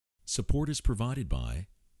Support is provided by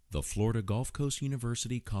the Florida Gulf Coast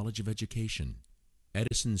University College of Education,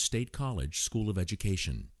 Edison State College School of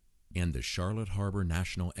Education, and the Charlotte Harbor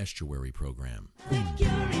National Estuary Program. Get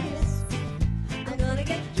curious. I'm gonna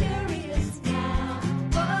get curious now.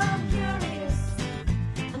 Oh, I'm curious.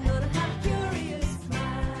 I'm gonna have a curious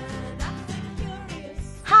mind. I'm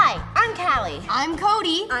curious. Hi, I'm Callie. I'm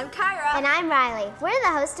Cody. I'm Kyra. And I'm Riley. We're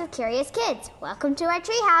the hosts of Curious Kids. Welcome to our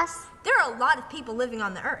treehouse. There are a lot of people living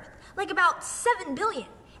on the earth, like about 7 billion.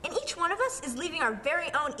 And each one of us is leaving our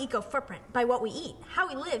very own eco-footprint by what we eat, how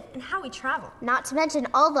we live, and how we travel. Not to mention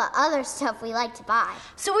all the other stuff we like to buy.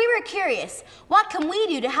 So we were curious, what can we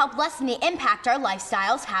do to help lessen the impact our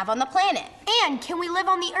lifestyles have on the planet? And can we live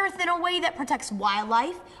on the earth in a way that protects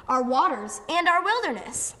wildlife, our waters, and our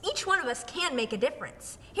wilderness? Each one of us can make a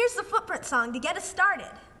difference. Here's the footprint song to get us started.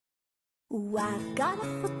 Ooh, I've got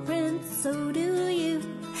a footprint, so do you.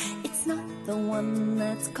 It's not the one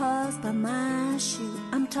that's caused by my shoe.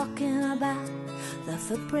 I'm talking about the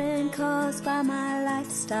footprint caused by my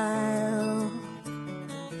lifestyle.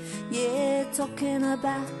 Yeah, talking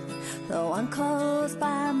about the one caused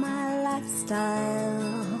by my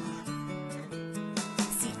lifestyle.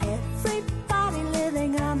 See, everybody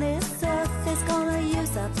living on this earth is gonna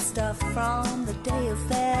use up stuff from the day of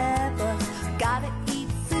their birth. Gotta eat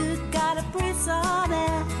food, gotta breathe some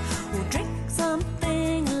air. We'll drink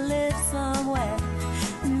something and live somewhere.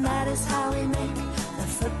 And that is how we make the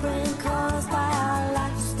footprint caused by our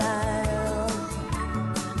lifestyle.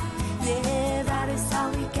 Yeah, that is how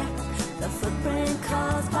we get the footprint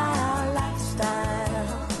caused by our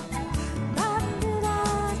lifestyle.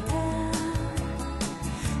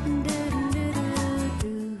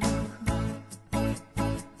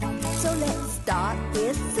 So let's start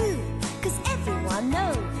with food, 'cause everyone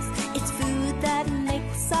knows it's food that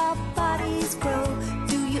makes our bodies grow.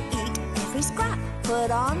 Do you eat every scrap put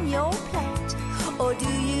on your plate, or do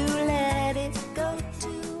you let it go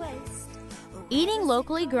to waste? Eating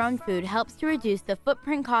locally grown food helps to reduce the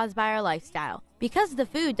footprint caused by our lifestyle, because the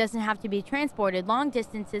food doesn't have to be transported long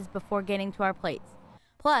distances before getting to our plates.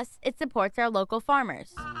 Plus, it supports our local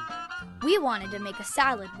farmers. We wanted to make a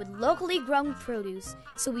salad with locally grown produce,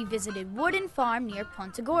 so we visited Warden Farm near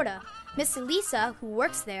Punta Gorda. Miss Elisa, who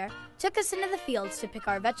works there, took us into the fields to pick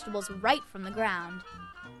our vegetables right from the ground.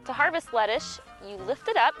 To harvest lettuce, you lift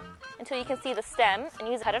it up until you can see the stem and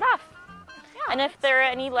you cut it off. Yeah. And if there are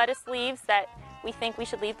any lettuce leaves that we think we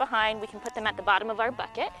should leave behind, we can put them at the bottom of our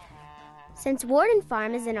bucket. Since Warden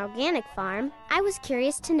Farm is an organic farm, I was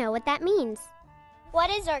curious to know what that means.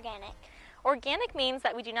 What is organic? Organic means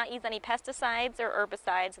that we do not use any pesticides or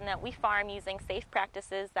herbicides and that we farm using safe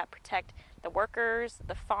practices that protect the workers,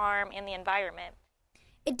 the farm, and the environment.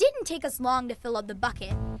 It didn't take us long to fill up the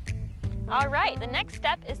bucket. All right, the next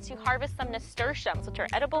step is to harvest some nasturtiums, which are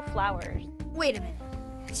edible flowers. Wait a minute.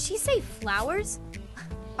 Did she say flowers?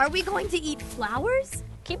 Are we going to eat flowers?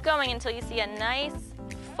 Keep going until you see a nice,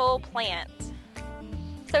 full plant.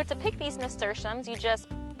 So to pick these nasturtiums, you just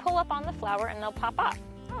pull up on the flower and they'll pop off.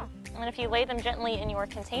 And if you lay them gently in your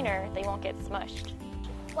container, they won't get smushed.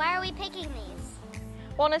 Why are we picking these?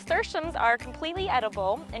 Well, nasturtiums are completely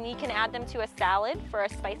edible, and you can add them to a salad for a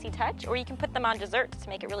spicy touch, or you can put them on desserts to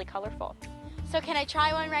make it really colorful. So can I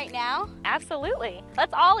try one right now? Absolutely.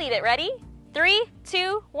 Let's all eat it. Ready? 3,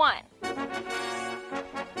 2, 1.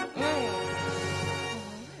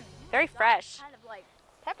 Very fresh. Kind of like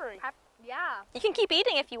peppery. Yeah. You can keep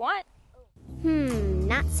eating if you want.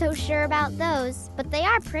 Not so sure about those, but they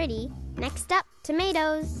are pretty. Next up,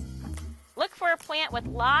 tomatoes. Look for a plant with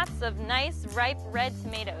lots of nice, ripe red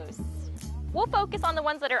tomatoes. We'll focus on the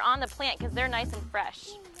ones that are on the plant because they're nice and fresh.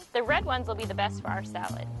 The red ones will be the best for our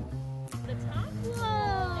salad.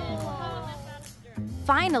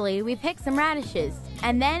 Finally, we picked some radishes,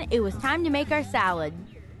 and then it was time to make our salad.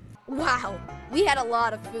 Wow, we had a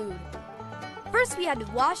lot of food. First we had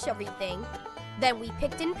to wash everything, then we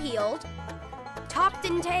picked and peeled, topped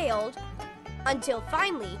and tailed, until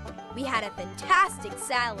finally we had a fantastic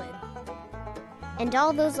salad. And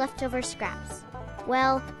all those leftover scraps.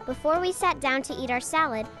 Well, before we sat down to eat our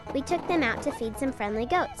salad, we took them out to feed some friendly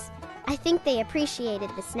goats. I think they appreciated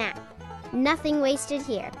the snack. Nothing wasted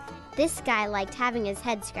here. This guy liked having his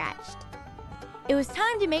head scratched. It was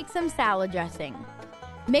time to make some salad dressing.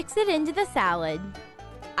 Mix it into the salad.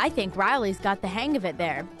 I think Riley's got the hang of it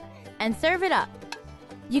there. And serve it up.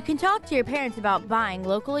 You can talk to your parents about buying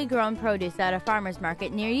locally grown produce at a farmer's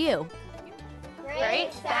market near you.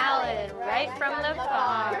 Great salad, right from the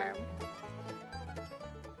farm.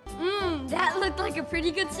 That looked like a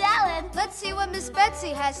pretty good salad. Let's see what Miss Betsy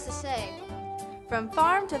has to say. From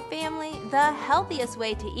farm to family, the healthiest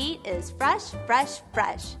way to eat is fresh, fresh,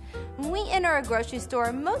 fresh. When we enter a grocery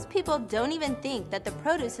store, most people don't even think that the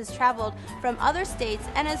produce has traveled from other states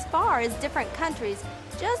and as far as different countries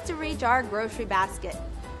just to reach our grocery basket.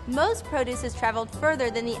 Most produce has traveled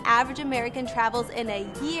further than the average American travels in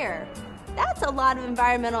a year. That's a lot of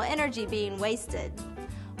environmental energy being wasted.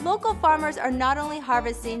 Local farmers are not only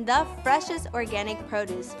harvesting the freshest organic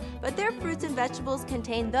produce, but their fruits and vegetables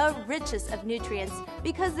contain the richest of nutrients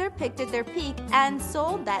because they're picked at their peak and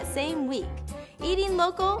sold that same week. Eating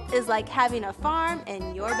local is like having a farm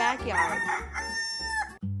in your backyard.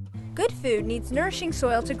 Good food needs nourishing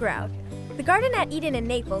soil to grow. The garden at Eden in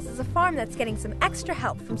Naples is a farm that's getting some extra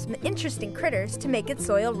help from some interesting critters to make its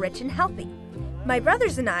soil rich and healthy. My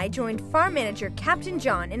brothers and I joined farm manager Captain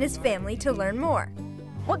John and his family to learn more.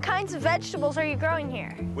 What kinds of vegetables are you growing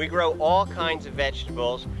here? We grow all kinds of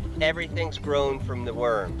vegetables. Everything's grown from the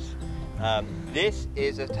worms. This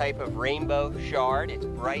is a type of rainbow chard. It's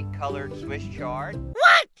bright colored Swiss chard.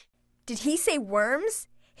 What? Did he say worms?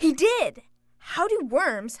 He did. How do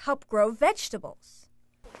worms help grow vegetables?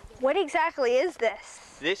 What exactly is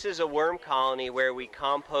this? This is a worm colony where we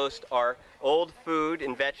compost our old food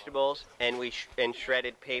and vegetables and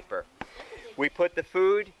shredded paper. We put the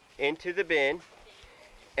food into the bin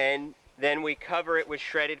and then we cover it with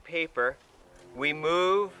shredded paper. We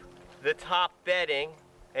move the top bedding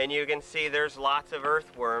and you can see there's lots of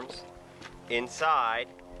earthworms inside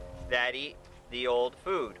that eat the old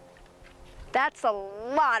food. That's a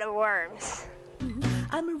lot of worms.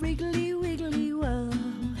 I'm a wriggly, wiggly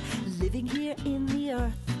worm, living here in the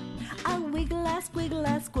earth. I wiggle, I squiggle,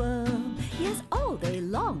 I squirm. Yes, all day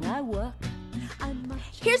long I work.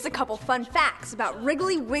 Here's a couple fun facts about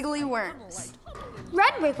wriggly, wiggly worms.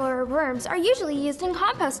 Red wiggler worms are usually used in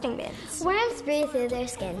composting bins. Worms breathe through their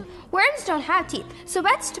skin. Worms don't have teeth, so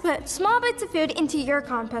best to put small bits of food into your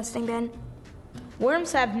composting bin.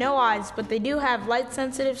 Worms have no eyes, but they do have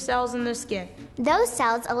light-sensitive cells in their skin. Those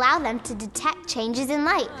cells allow them to detect changes in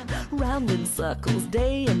light. Round in circles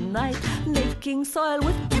day and night, making soil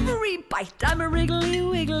with every bite. I'm a wriggly,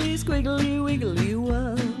 wiggly, squiggly, wiggly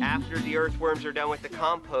worm. After the earthworms are done with the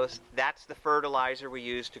compost, that's the fertilizer we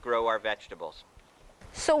use to grow our vegetables.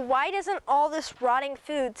 So why doesn't all this rotting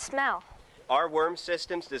food smell? Our worm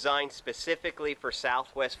system's designed specifically for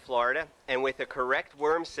Southwest Florida, and with a correct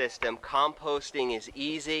worm system, composting is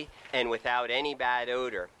easy and without any bad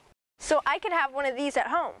odor. So I could have one of these at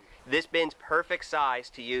home? This bin's perfect size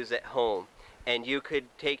to use at home, and you could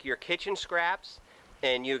take your kitchen scraps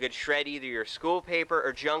and you could shred either your school paper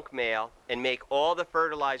or junk mail and make all the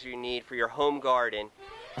fertilizer you need for your home garden.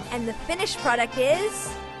 And the finished product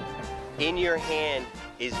is? In your hand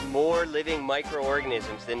is more living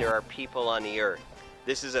microorganisms than there are people on the earth.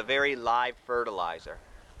 This is a very live fertilizer.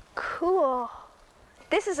 Cool.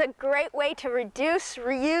 This is a great way to reduce,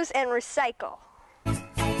 reuse, and recycle.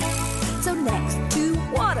 So next to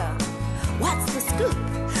water, what's the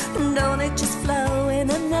scoop? Don't it just flow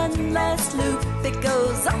in an endless loop? It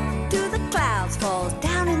goes up to the clouds, falls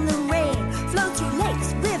down in the rain, flows through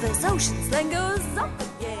lakes, rivers, oceans, then goes up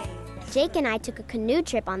again. Jake and I took a canoe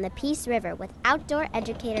trip on the Peace River with outdoor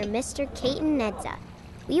educator Mr. Caton Nedza.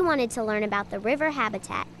 We wanted to learn about the river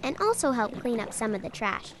habitat and also help clean up some of the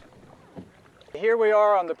trash. Here we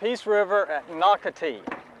are on the Peace River at Nocatee.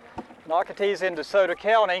 Nocatee's in DeSoto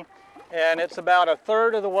County, and it's about a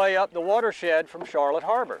third of the way up the watershed from Charlotte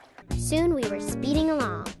Harbor. Soon we were speeding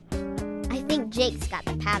along. I think Jake's got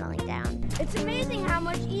the paddling down. It's amazing how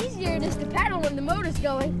much easier it is to paddle when the motor's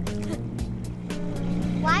going.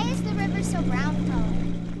 Why is the river so brown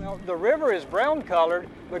colored? Well, the river is brown colored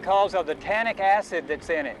because of the tannic acid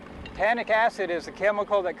that's in it. Tannic acid is a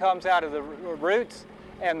chemical that comes out of the roots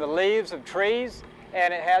and the leaves of trees,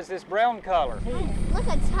 and it has this brown color. Look,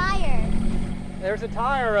 a tire. There's a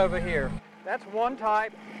tire over here. That's one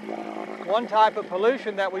type of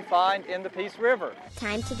pollution that we find in the Peace River.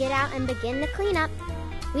 Time to get out and begin the cleanup.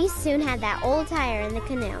 We soon had that old tire in the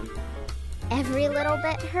canoe. Every little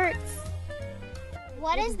bit hurts.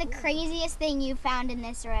 What is the craziest thing you found in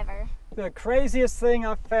this river? The craziest thing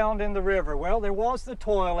I found in the river? Well, there was the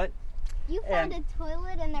toilet. You found a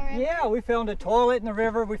toilet in the river? Yeah, we found a toilet in the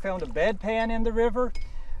river. We found a bedpan in the river.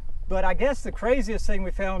 But I guess the craziest thing we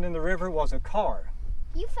found in the river was a car.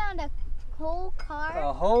 You found a whole car?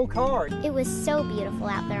 A whole car. It was so beautiful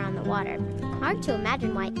out there on the water. Hard to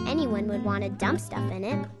imagine why anyone would want to dump stuff in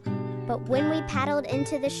it. But when we paddled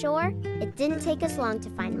into the shore, it didn't take us long to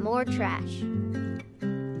find more trash.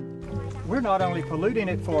 We're not only polluting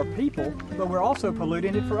it for people, but we're also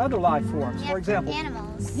polluting it for other life forms. Yeah, for example,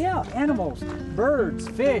 animals. Yeah, animals, birds,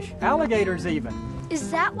 fish, alligators even. Is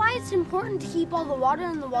that why it's important to keep all the water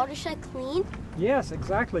in the watershed clean? Yes,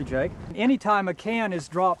 exactly, Jake. Anytime a can is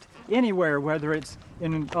dropped anywhere, whether it's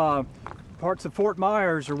in parts of Fort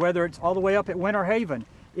Myers or whether it's all the way up at Winter Haven,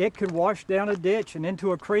 it could wash down a ditch and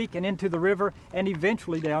into a creek and into the river and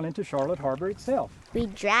eventually down into Charlotte Harbor itself. We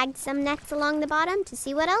dragged some nets along the bottom to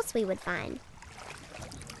see what else we would find.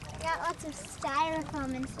 Got lots of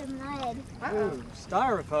styrofoam and some mud. Ooh,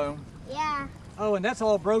 styrofoam? Yeah. Oh, and that's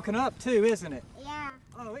all broken up too, isn't it? Yeah.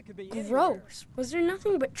 Oh, it could be Gross. Was there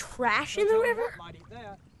nothing but trash in the river?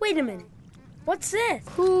 Wait a minute. What's this?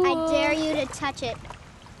 I dare you to touch it.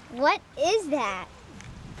 What is that?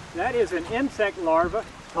 That is an insect larva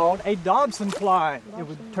called a Dobson fly. It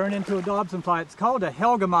would turn into a Dobson fly. It's called a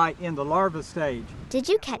helgamite in the larva stage. Did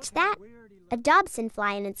you catch that? A Dobson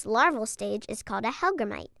fly in its larval stage is called a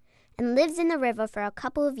helgamite and lives in the river for a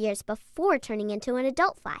couple of years before turning into an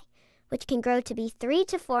adult fly, which can grow to be 3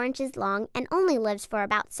 to 4 inches long and only lives for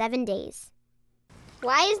about 7 days.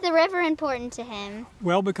 Why is the river important to him?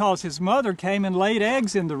 Well, because his mother came and laid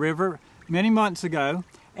eggs in the river many months ago,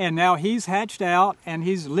 and now he's hatched out and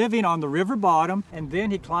he's living on the river bottom, and then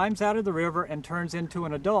he climbs out of the river and turns into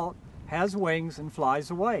an adult, has wings, and flies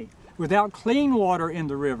away. Without clean water in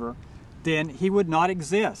the river, then he would not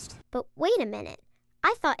exist. But wait a minute.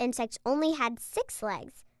 I thought insects only had 6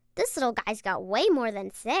 legs. This little guy's got way more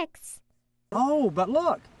than 6. Oh, but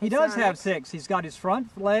look, he does have 6. He's got his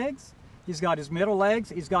front legs, he's got his middle legs,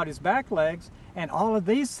 he's got his back legs, and all of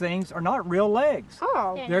these things are not real legs.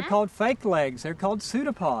 Oh. They're called fake legs. They're called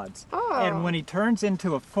pseudopods. Oh. And when he turns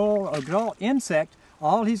into a full adult insect,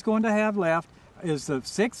 all he's going to have left is the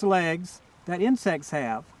 6 legs that insects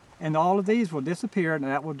have. And all of these will disappear, and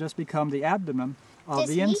that will just become the abdomen of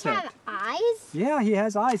the insect. Does he have eyes? Yeah, he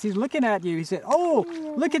has eyes. He's looking at you. He said, "Oh,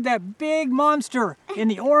 look at that big monster in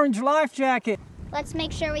the orange life jacket." Let's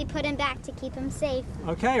make sure we put him back to keep him safe.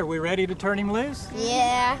 Okay, are we ready to turn him loose?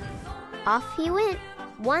 Yeah. Off he went,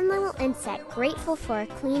 one little insect grateful for a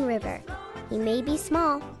clean river. He may be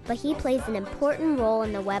small, but he plays an important role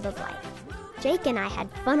in the web of life. Jake and I had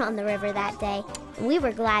fun on the river that day, and we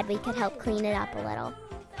were glad we could help clean it up a little.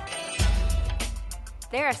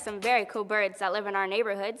 There are some very cool birds that live in our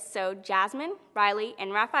neighborhoods, so Jasmine, Riley,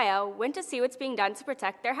 and Raphael went to see what's being done to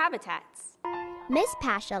protect their habitats. Miss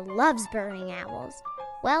Pasha loves burrowing owls.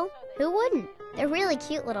 Well, who wouldn't? They're really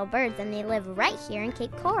cute little birds, and they live right here in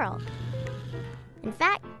Cape Coral. In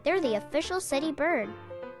fact, they're the official city bird.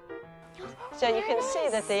 So you can see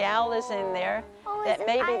that the owl is in there. That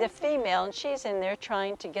may be the female, and she's in there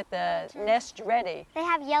trying to get the nest ready. They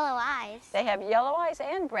have yellow eyes. They have yellow eyes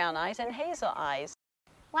and brown eyes and hazel eyes.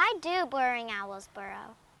 Why do burrowing owls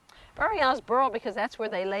burrow? Burrowing owls burrow because that's where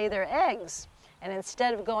they lay their eggs. And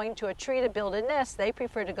instead of going to a tree to build a nest, they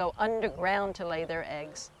prefer to go underground to lay their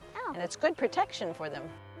eggs. Oh. And it's good protection for them.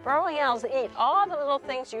 Burrowing owls eat all the little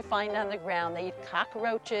things you find on the ground. They eat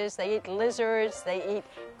cockroaches, they eat lizards, they eat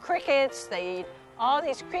crickets, they eat all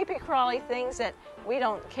these creepy crawly things that we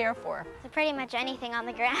don't care for. So pretty much anything on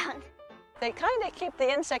the ground. They kind of keep the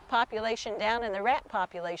insect population down and the rat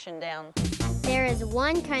population down. There is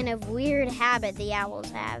one kind of weird habit the owls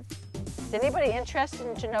have. Is anybody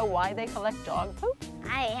interested to know why they collect dog poop?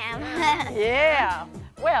 I am. Yeah.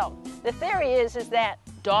 Well, the theory is that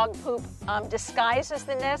dog poop disguises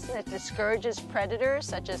the nest and it discourages predators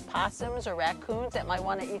such as possums or raccoons that might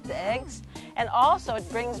want to eat the eggs. And also it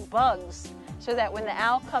brings bugs so that when the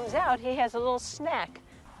owl comes out, he has a little snack.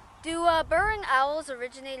 Do burrowing owls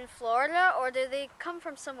originate in Florida, or do they come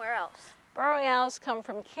from somewhere else? Burrowing owls come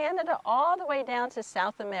from Canada all the way down to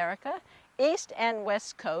South America, east and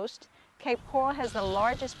west coast. Cape Coral has the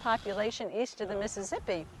largest population east of the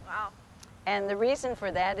Mississippi. Wow. And the reason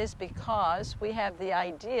for that is because we have the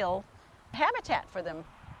ideal habitat for them.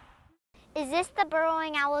 Is this the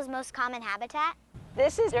burrowing owl's most common habitat?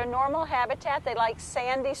 This is their normal habitat. They like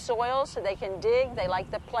sandy soil so they can dig. They like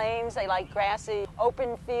the plains. They like grassy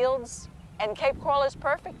open fields. And Cape Coral is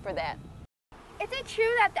perfect for that. Is it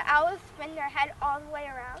true that the owls spin their head all the way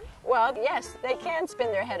around? Well, yes, they can spin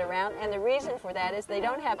their head around, and the reason for that is they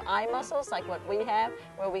don't have eye muscles like what we have,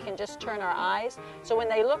 where we can just turn our eyes. So when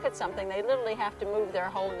they look at something, they literally have to move their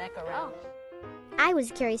whole neck around. I was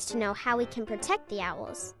curious to know how we can protect the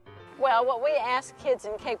owls. Well, what we ask kids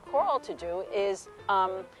in Cape Coral to do is,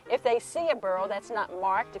 if they see a burrow that's not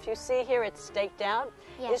marked, if you see here it's staked out,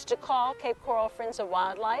 is to call Cape Coral Friends of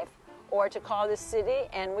Wildlife, or to call the city,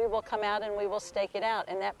 and we will come out and we will stake it out,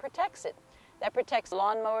 and that protects it. That protects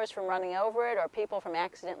lawnmowers from running over it or people from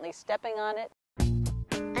accidentally stepping on it.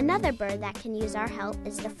 Another bird that can use our help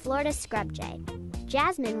is the Florida scrub jay.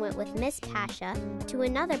 Jasmine went with Miss Pasha to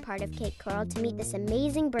another part of Cape Coral to meet this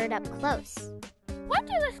amazing bird up close. What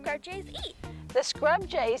do the scrub jays eat? The scrub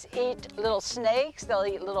jays eat little snakes, they'll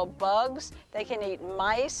eat little bugs, they can eat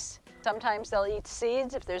mice. Sometimes they'll eat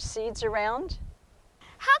seeds if there's seeds around.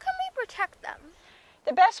 How can we protect them?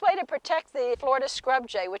 The best way to protect the Florida scrub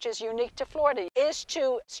jay, which is unique to Florida, is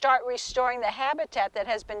to start restoring the habitat that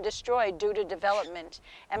has been destroyed due to development.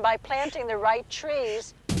 And by planting the right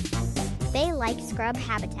trees. They like scrub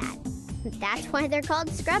habitat. That's why they're called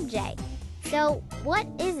scrub jay. So, what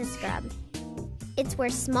is a scrub? It's where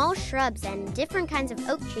small shrubs and different kinds of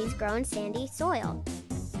oak trees grow in sandy soil.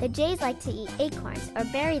 The jays like to eat acorns or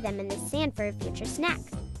bury them in the sand for a future snack.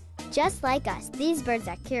 Just like us, these birds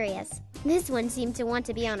are curious. This one seemed to want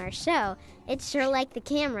to be on our show. It sure liked the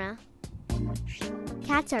camera.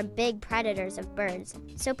 Cats are big predators of birds,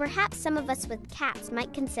 so perhaps some of us with cats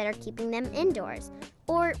might consider keeping them indoors,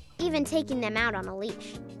 or even taking them out on a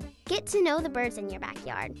leash. Get to know the birds in your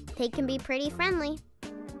backyard. They can be pretty friendly.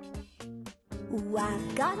 Ooh,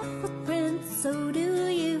 I've got a footprint, so do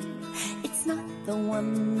you. It's not the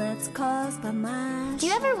one that's caused by my... Do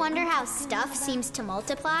you ever wonder how stuff seems to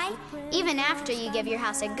multiply? Even after you give your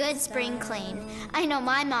house a good spring clean. I know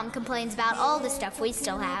my mom complains about all the stuff we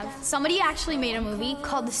still have. Somebody actually made a movie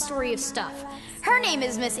called The Story of Stuff. Her name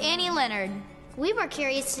is Miss Annie Leonard. We were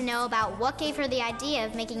curious to know about what gave her the idea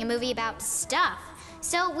of making a movie about stuff.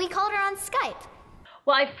 So we called her on Skype.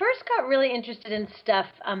 Well, I first got really interested in stuff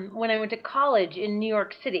when I went to college in New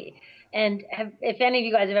York City. And if any of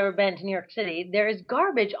you guys have ever been to New York City, there is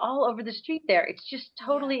garbage all over the street there. It's just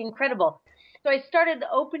totally incredible. So I started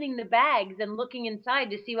opening the bags and looking inside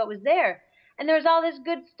to see what was there. And there was all this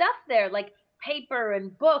good stuff there, like paper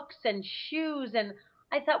and books and shoes. And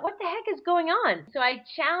I thought, what the heck is going on? So I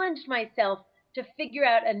challenged myself to figure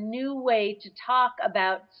out a new way to talk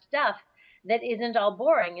about stuff that isn't all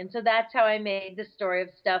boring. And so that's how I made the Story of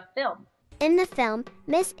Stuff film. In the film,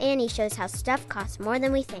 Miss Annie shows how stuff costs more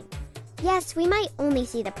than we think. Yes, we might only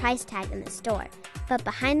see the price tag in the store, but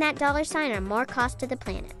behind that dollar sign are more costs to the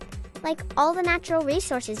planet, like all the natural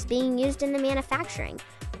resources being used in the manufacturing,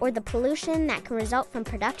 or the pollution that can result from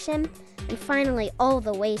production, and finally all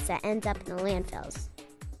the waste that ends up in the landfills.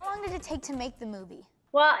 How long did it take to make the movie?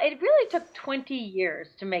 Well, it really took 20 years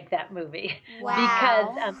to make that movie.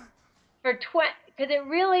 Wow. Because it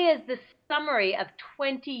really is the summary of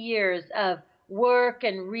 20 years of work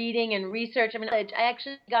and reading and research. I mean, I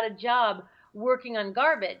actually got a job working on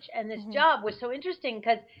garbage, and this job was so interesting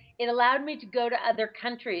because it allowed me to go to other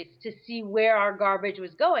countries to see where our garbage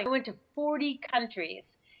was going. I went to 40 countries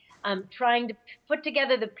trying to put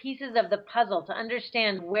together the pieces of the puzzle to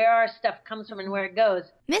understand where our stuff comes from and where it goes.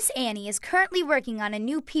 Miss Annie is currently working on a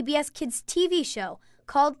new PBS Kids TV show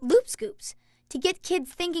called Loop Scoops to get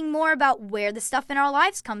kids thinking more about where the stuff in our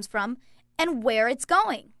lives comes from and where it's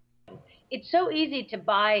going. It's so easy to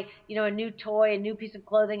buy, a new toy, a new piece of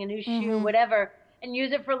clothing, a new shoe, whatever, and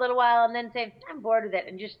use it for a little while and then say, I'm bored with it,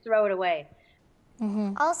 and just throw it away.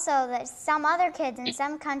 Also, that some other kids in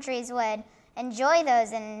some countries would enjoy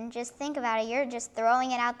those and just think about it. You're just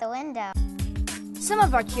throwing it out the window. Some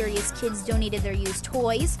of our curious kids donated their used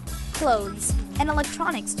toys, clothes, and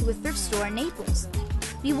electronics to a thrift store in Naples.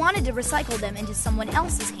 We wanted to recycle them into someone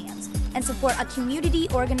else's hands and support a community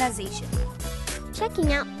organization.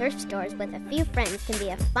 Checking out thrift stores with a few friends can be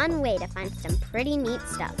a fun way to find some pretty neat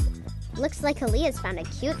stuff. Looks like Aaliyah's found a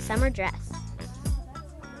cute summer dress.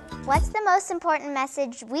 What's the most important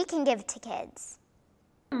message we can give to kids?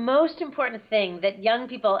 The most important thing that young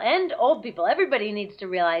people and old people, everybody needs to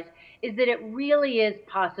realize, is that it really is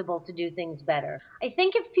possible to do things better. I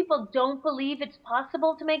think if people don't believe it's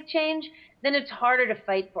possible to make change, then it's harder to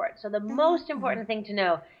fight for it. So the most important thing to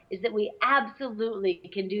know is that we absolutely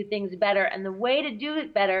can do things better, and the way to do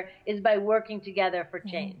it better is by working together for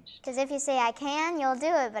change. Because if you say I can, you'll do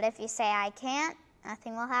it, but if you say I can't,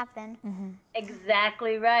 nothing will happen.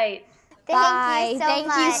 Exactly right. Thank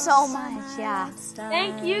you so much. Yeah.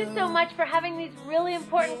 Thank you so much for having these really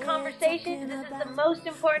important conversations. This is the most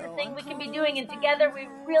important thing we can be doing, and together we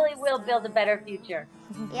really will build a better future.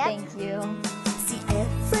 Thank you. See,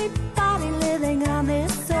 everybody living on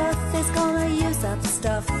this earth is gonna use up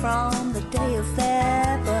stuff from the day of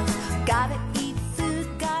their birth. Gotta eat food,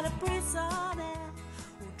 gotta breathe some air.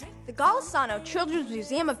 The Golisano Children's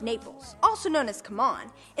Museum of Naples, also known as Come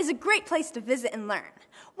On, is a great place to visit and learn.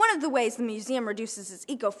 One of the ways the museum reduces its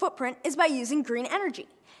eco-footprint is by using green energy.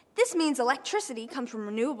 This means electricity comes from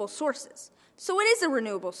renewable sources. So it is a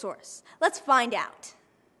renewable source. Let's find out.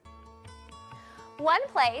 One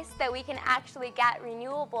place that we can actually get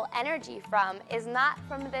renewable energy from is not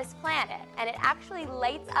from this planet, and it actually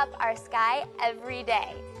lights up our sky every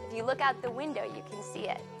day. If you look out the window, you can see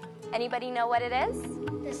it. Anybody know what it is?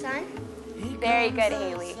 The sun? Very good,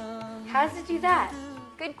 Haley. How does it do that?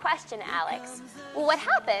 Good question, Alex. Well, what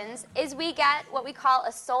happens is we get what we call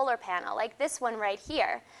a solar panel, like this one right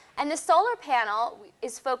here. And the solar panel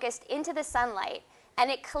is focused into the sunlight, and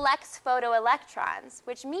it collects photoelectrons,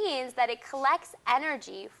 which means that it collects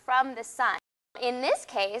energy from the sun. In this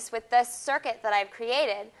case, with this circuit that I've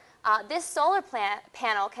created, this solar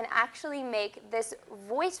panel can actually make this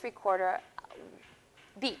voice recorder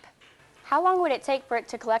beep. How long would it take for it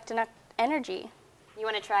to collect enough energy? You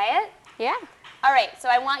want to try it? Yeah. All right, so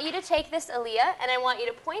I want you to take this, Aaliyah, and I want you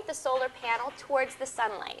to point the solar panel towards the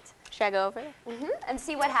sunlight. Should I go over? And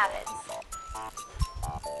see what happens.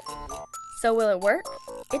 So will it work?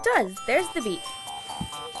 It does. There's the beep.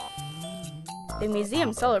 The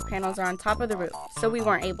museum solar panels are on top of the roof, so we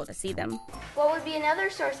weren't able to see them. What would be another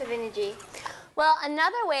source of energy? Well,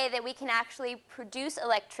 another way that we can actually produce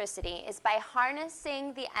electricity is by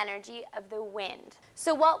harnessing the energy of the wind.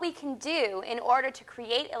 So what we can do in order to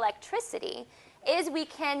create electricity is we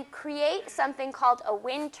can create something called a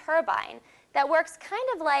wind turbine that works kind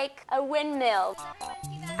of like a windmill.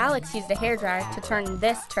 Alex used a hairdryer to turn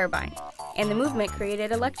this turbine, and the movement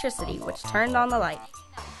created electricity, which turned on the light.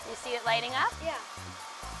 You see it lighting up? Yeah.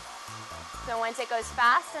 So once it goes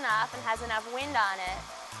fast enough and has enough wind on it,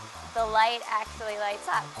 the light actually lights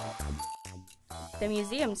up. The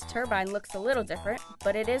museum's turbine looks a little different,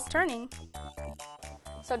 but it is turning.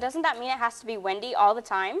 So doesn't that mean it has to be windy all the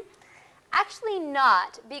time? Actually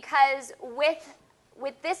not, because with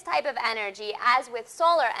this type of energy, as with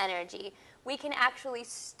solar energy, we can actually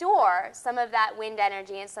store some of that wind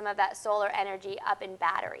energy and some of that solar energy up in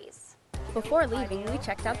batteries. Before leaving, we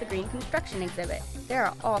checked out the green construction exhibit. There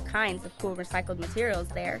are all kinds of cool recycled materials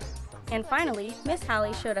there. And finally, Miss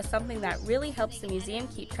Hallie showed us something that really helps the museum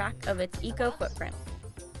keep track of its eco-footprint.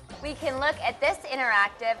 We can look at this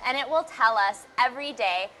interactive, and it will tell us every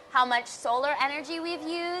day how much solar energy we've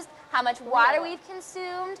used, how much water we've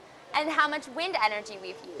consumed, and how much wind energy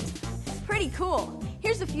we've used. Pretty cool.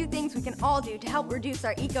 Here's a few things we can all do to help reduce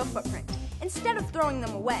our eco-footprint. Instead of throwing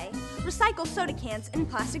them away, recycle soda cans and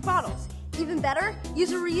plastic bottles. Even better,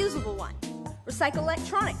 use a reusable one. Recycle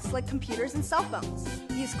electronics like computers and cell phones.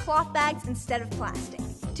 Use cloth bags instead of plastic.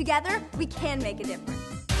 Together, we can make a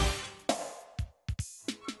difference.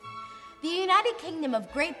 The United Kingdom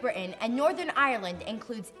of Great Britain and Northern Ireland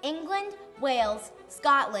includes England, Wales,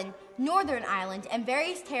 Scotland, Northern Ireland, and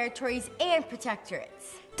various territories and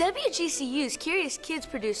protectorates. WGCU's Curious Kids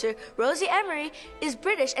producer, Rosie Emery, is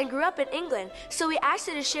British and grew up in England, so we asked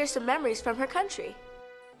her to share some memories from her country.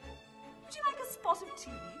 Would you like a spot of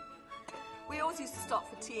tea? We always used to stop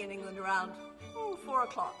for tea in England around 4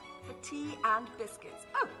 o'clock for tea and biscuits.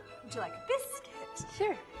 Oh, would you like a biscuit?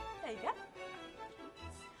 Sure. There you go.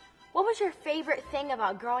 What was your favorite thing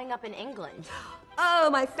about growing up in England? Oh,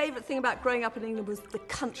 my favourite thing about growing up in England was the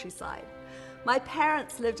countryside. My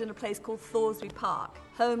parents lived in a place called Thoresby Park,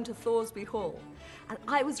 home to Thoresby Hall. And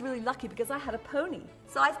I was really lucky because I had a pony,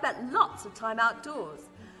 so I spent lots of time outdoors.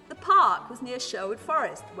 The park was near Sherwood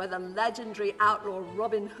Forest, where the legendary outlaw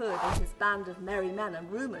Robin Hood and his band of merry men are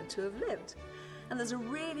rumoured to have lived. And there's a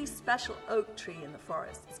really special oak tree in the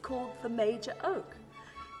forest. It's called the Major Oak.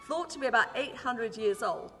 Thought to be about 800 years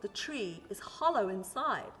old, the tree is hollow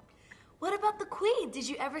inside. What about the Queen? Did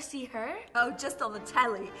you ever see her? Oh, just on the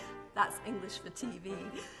telly. That's English for TV.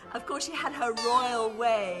 Of course, she had her royal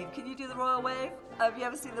wave. Can you do the royal wave? Have you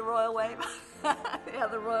ever seen the royal wave? Yeah,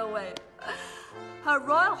 the royal wave. Her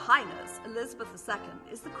Royal Highness, Elizabeth II,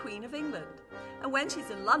 is the Queen of England. And when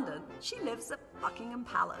she's in London, she lives at Buckingham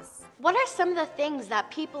Palace. What are some of the things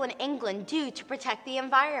that people in England do to protect the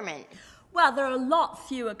environment? Well, there are a lot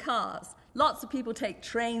fewer cars. Lots of people take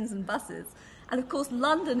trains and buses. And of course,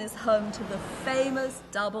 London is home to the famous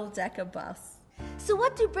double-decker bus. So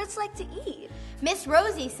what do Brits like to eat? Miss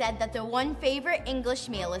Rosie said that their one favorite English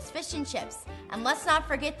meal is fish and chips. And let's not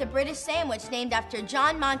forget the British sandwich named after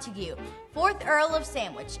John Montagu, 4th Earl of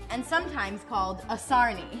Sandwich, and sometimes called a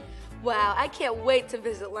sarnie. Wow, I can't wait to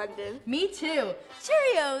visit London. Me too.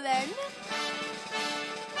 Cheerio then.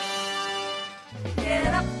 Get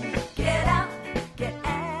up, get out, get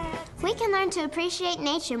out. We can learn to appreciate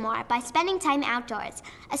nature more by spending time outdoors,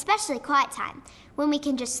 especially quiet time, when we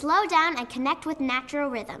can just slow down and connect with natural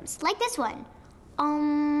rhythms, like this one.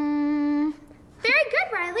 Very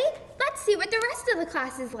good, Riley. Let's see what the rest of the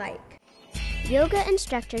class is like. Yoga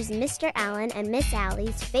instructors Mr. Allen and Miss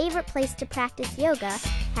Allie's favorite place to practice yoga,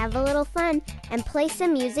 have a little fun, and play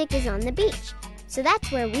some music is on the beach. So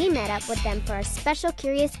that's where we met up with them for a special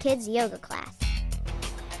Curious Kids yoga class.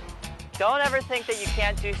 Don't ever think that you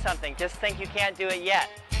can't do something. Just think you can't do it yet,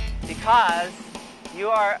 because you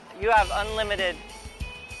have unlimited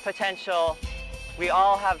potential. We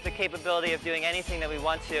all have the capability of doing anything that we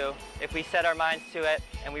want to if we set our minds to it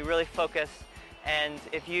and we really focus. And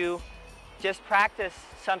if you just practice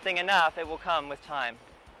something enough, it will come with time.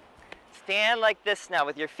 Stand like this now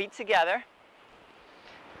with your feet together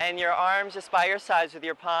and your arms just by your sides with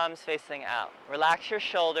your palms facing out. Relax your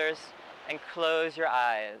shoulders and close your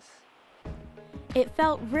eyes. It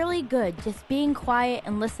felt really good just being quiet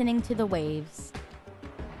and listening to the waves.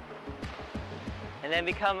 And then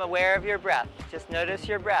become aware of your breath. Just notice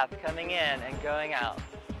your breath coming in and going out.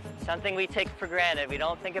 Something we take for granted. We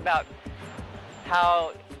don't think about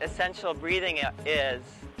how essential breathing is.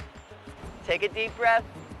 Take a deep breath,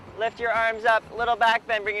 lift your arms up, little back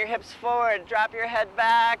bend, bring your hips forward, drop your head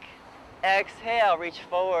back. Exhale, reach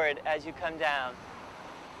forward as you come down.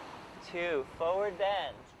 2, forward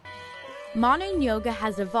bend. Modern yoga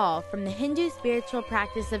has evolved from the Hindu spiritual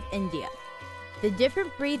practice of India. The different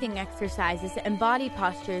breathing exercises and body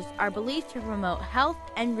postures are believed to promote health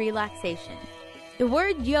and relaxation. The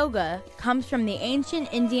word yoga comes from the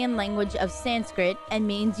ancient Indian language of Sanskrit and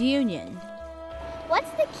means union. What's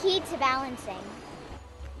the key to balancing?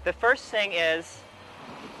 The first thing is,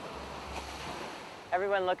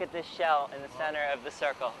 everyone look at this shell in the center of the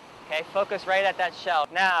circle. Okay, focus right at that shell.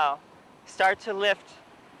 Now, start to lift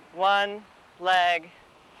one leg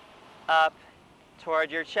up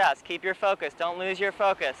toward your chest. Keep your focus. Don't lose your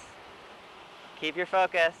focus. Keep your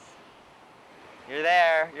focus. You're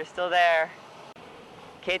there. You're still there.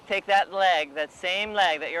 Okay, take that leg, that same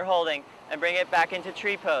leg that you're holding, and bring it back into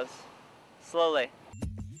tree pose. Slowly.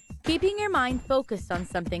 Keeping your mind focused on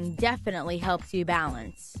something definitely helps you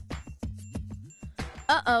balance.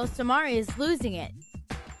 Uh-oh, Samari is losing it.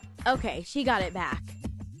 Okay, she got it back.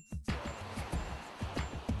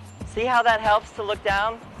 See how that helps to look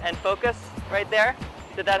down and focus right there?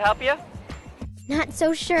 Did that help you? Not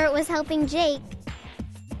so sure it was helping Jake.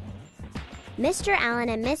 Mr. Allen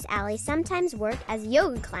and Miss Allie sometimes work as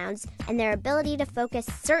yoga clowns, and their ability to focus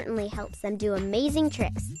certainly helps them do amazing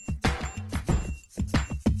tricks.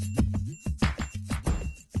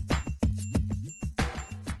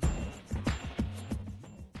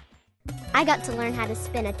 I got to learn how to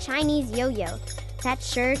spin a Chinese yo-yo. That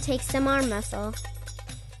sure takes some arm muscle.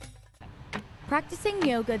 Practicing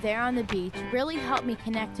yoga there on the beach really helped me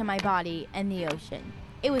connect to my body and the ocean.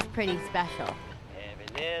 It was pretty special. Every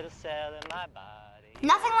little cell in my body.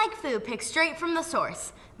 Nothing like food picked straight from the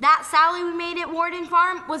source. That salad we made at Warden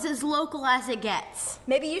Farm was as local as it gets.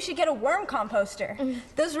 Maybe you should get a worm composter.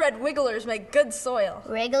 Those red wigglers make good soil.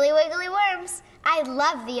 Wriggly wiggly worms. I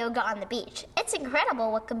love the yoga on the beach. It's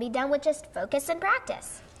incredible what can be done with just focus and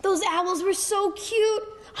practice. Those owls were so cute.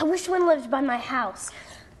 I wish one lived by my house.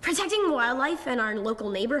 Protecting wildlife in our local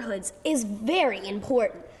neighborhoods is very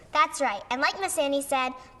important. That's right. And like Miss Annie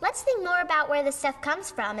said, let's think more about where the stuff comes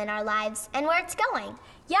from in our lives and where it's going.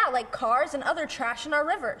 Yeah, like cars and other trash in our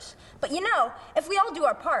rivers. But you know, if we all do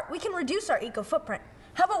our part, we can reduce our eco-footprint.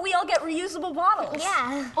 How about we all get reusable bottles?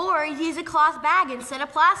 Yeah. Or use a cloth bag instead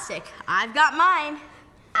of plastic. I've got mine.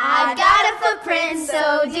 I've got a footprint,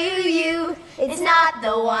 so do you. It's not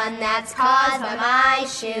the one that's caused by my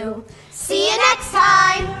shoe. See you next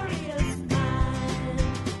time.